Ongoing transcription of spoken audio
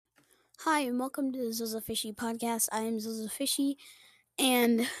Hi, and welcome to the Zoza Fishy podcast. I am Zoza Fishy,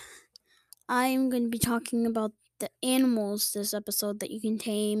 and I am going to be talking about the animals this episode that you can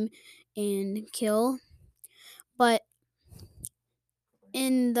tame and kill. But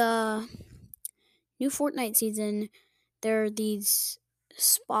in the new Fortnite season, there are these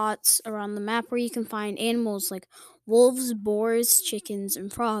spots around the map where you can find animals like wolves, boars, chickens,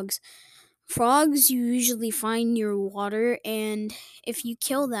 and frogs. Frogs you usually find near water, and if you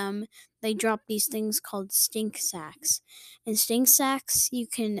kill them, they drop these things called stink sacks. In stink sacks, you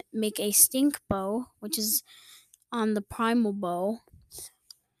can make a stink bow, which is on the primal bow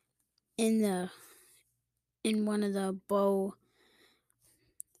in the in one of the bow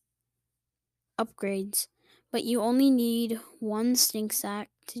upgrades. But you only need one stink sack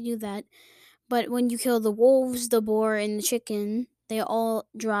to do that. But when you kill the wolves, the boar, and the chicken, they all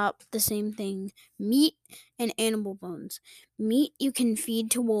drop the same thing: meat and animal bones. Meat you can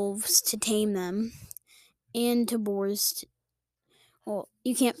feed to wolves to tame them, and to boars. Well,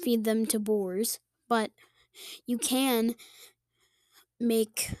 you can't feed them to boars, but you can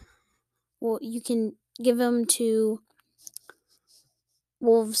make. Well, you can give them to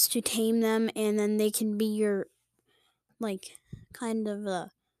wolves to tame them, and then they can be your, like, kind of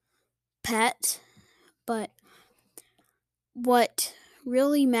a pet. But what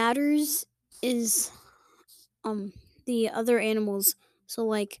really matters is the other animals. So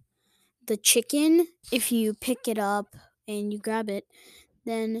like the chicken, if you pick it up and you grab it,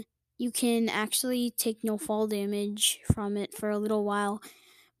 then you can actually take no fall damage from it for a little while.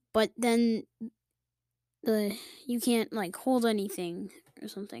 But then the you can't like hold anything or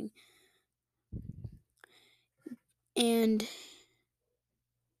something. And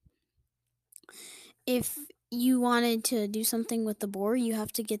if you wanted to do something with the boar, you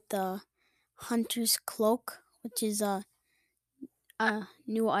have to get the hunter's cloak, which is a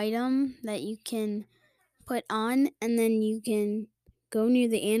new item that you can put on, and then you can go near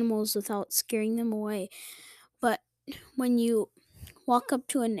the animals without scaring them away. But when you walk up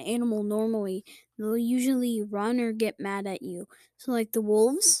to an animal normally, they'll usually run or get mad at you. So, like the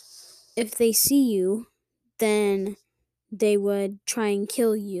wolves, if they see you, then they would try and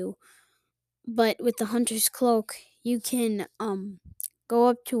kill you. But with the hunter's cloak, you can go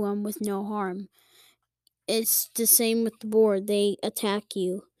up to them with no harm. It's the same with the boar; they attack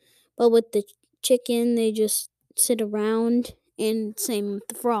you. But with the chicken, they just sit around, and same with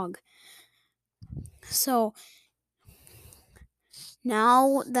the frog. So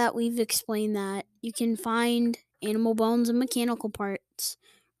now that we've explained that, you can find animal bones and mechanical parts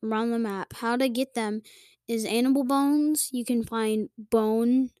around the map. How to get them is animal bones. You can find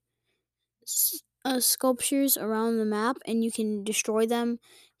bone sculptures around the map, and you can destroy them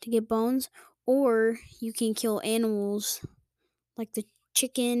to get bones, or you can kill animals like the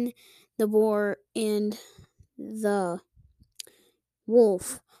chicken, the boar, and the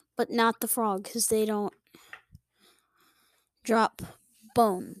wolf, but not the frog because they don't drop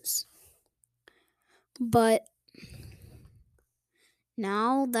bones. But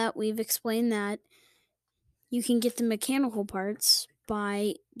now that we've explained that, you can get the mechanical parts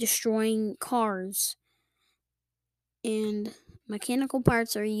by destroying cars. And mechanical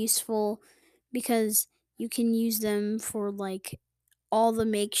parts are useful because you can use them for like all the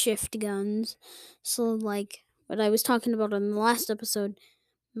makeshift guns. So, like what I was talking about in the last episode,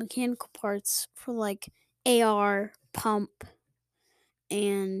 mechanical parts for like AR, pump,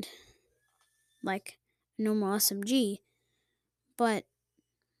 and like normal SMG. But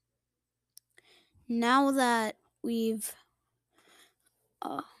now that we've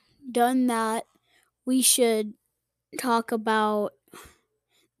uh, done that, we should talk about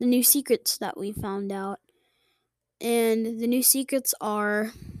the new secrets that we found out. And the new secrets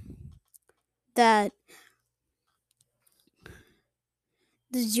are that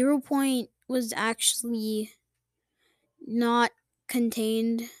the 0 point was actually not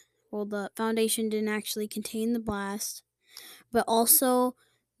contained. Well, the foundation didn't actually contain the blast, but also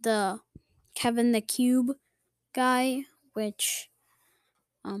the Kevin the Cube guy, which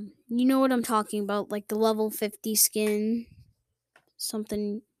you know what I'm talking about, like the level 50 skin,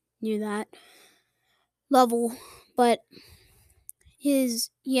 something near that level. But he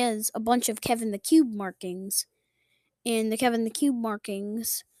has a bunch of Kevin the Cube markings, and the Kevin the Cube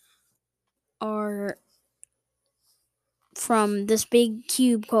markings are from this big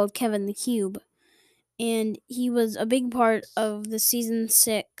cube called Kevin the Cube, and he was a big part of the season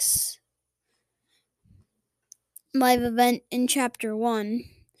 6 live event in chapter 1,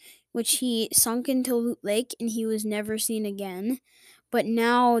 which he sunk into Loot Lake and he was never seen again. But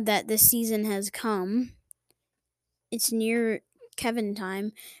now that this season has come, it's near Kevin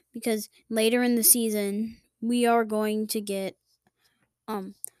time, because later in the season we are going to get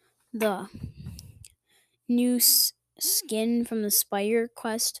the new skin from the Spire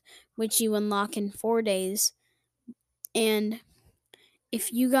quest, which you unlock in 4 days. And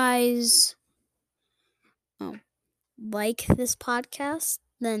if you guys like this podcast,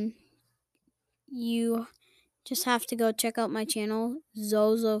 then you just have to go check out my channel,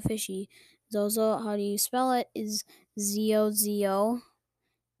 Zozo Fishy. Zozo, how do you spell it? Is ZOZO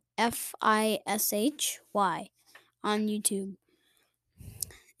FISHY on YouTube.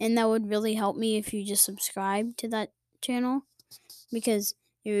 And that would really help me if you just subscribe to that channel, because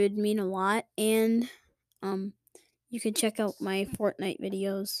it would mean a lot. And you can check out my Fortnite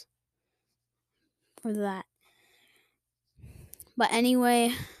videos for that. But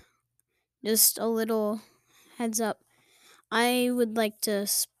anyway, just a little heads up. I would like to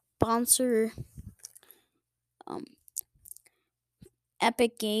sponsor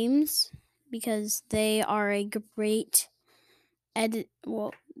Epic Games, because they are a great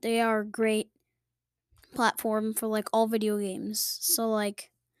they are a great platform for like all video games. So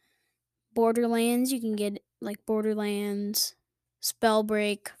like Borderlands, you can get like Borderlands,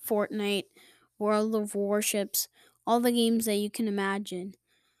 Spellbreak, Fortnite, World of Warships, all the games that you can imagine.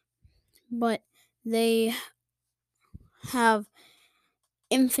 But they have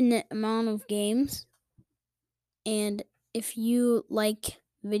infinite amount of games, and if you like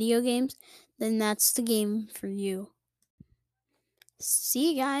video games, then that's the game for you.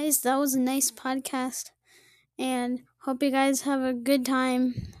 See you guys, that was a nice podcast, and hope you guys have a good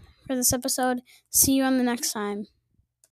time for this episode. See you on the next time.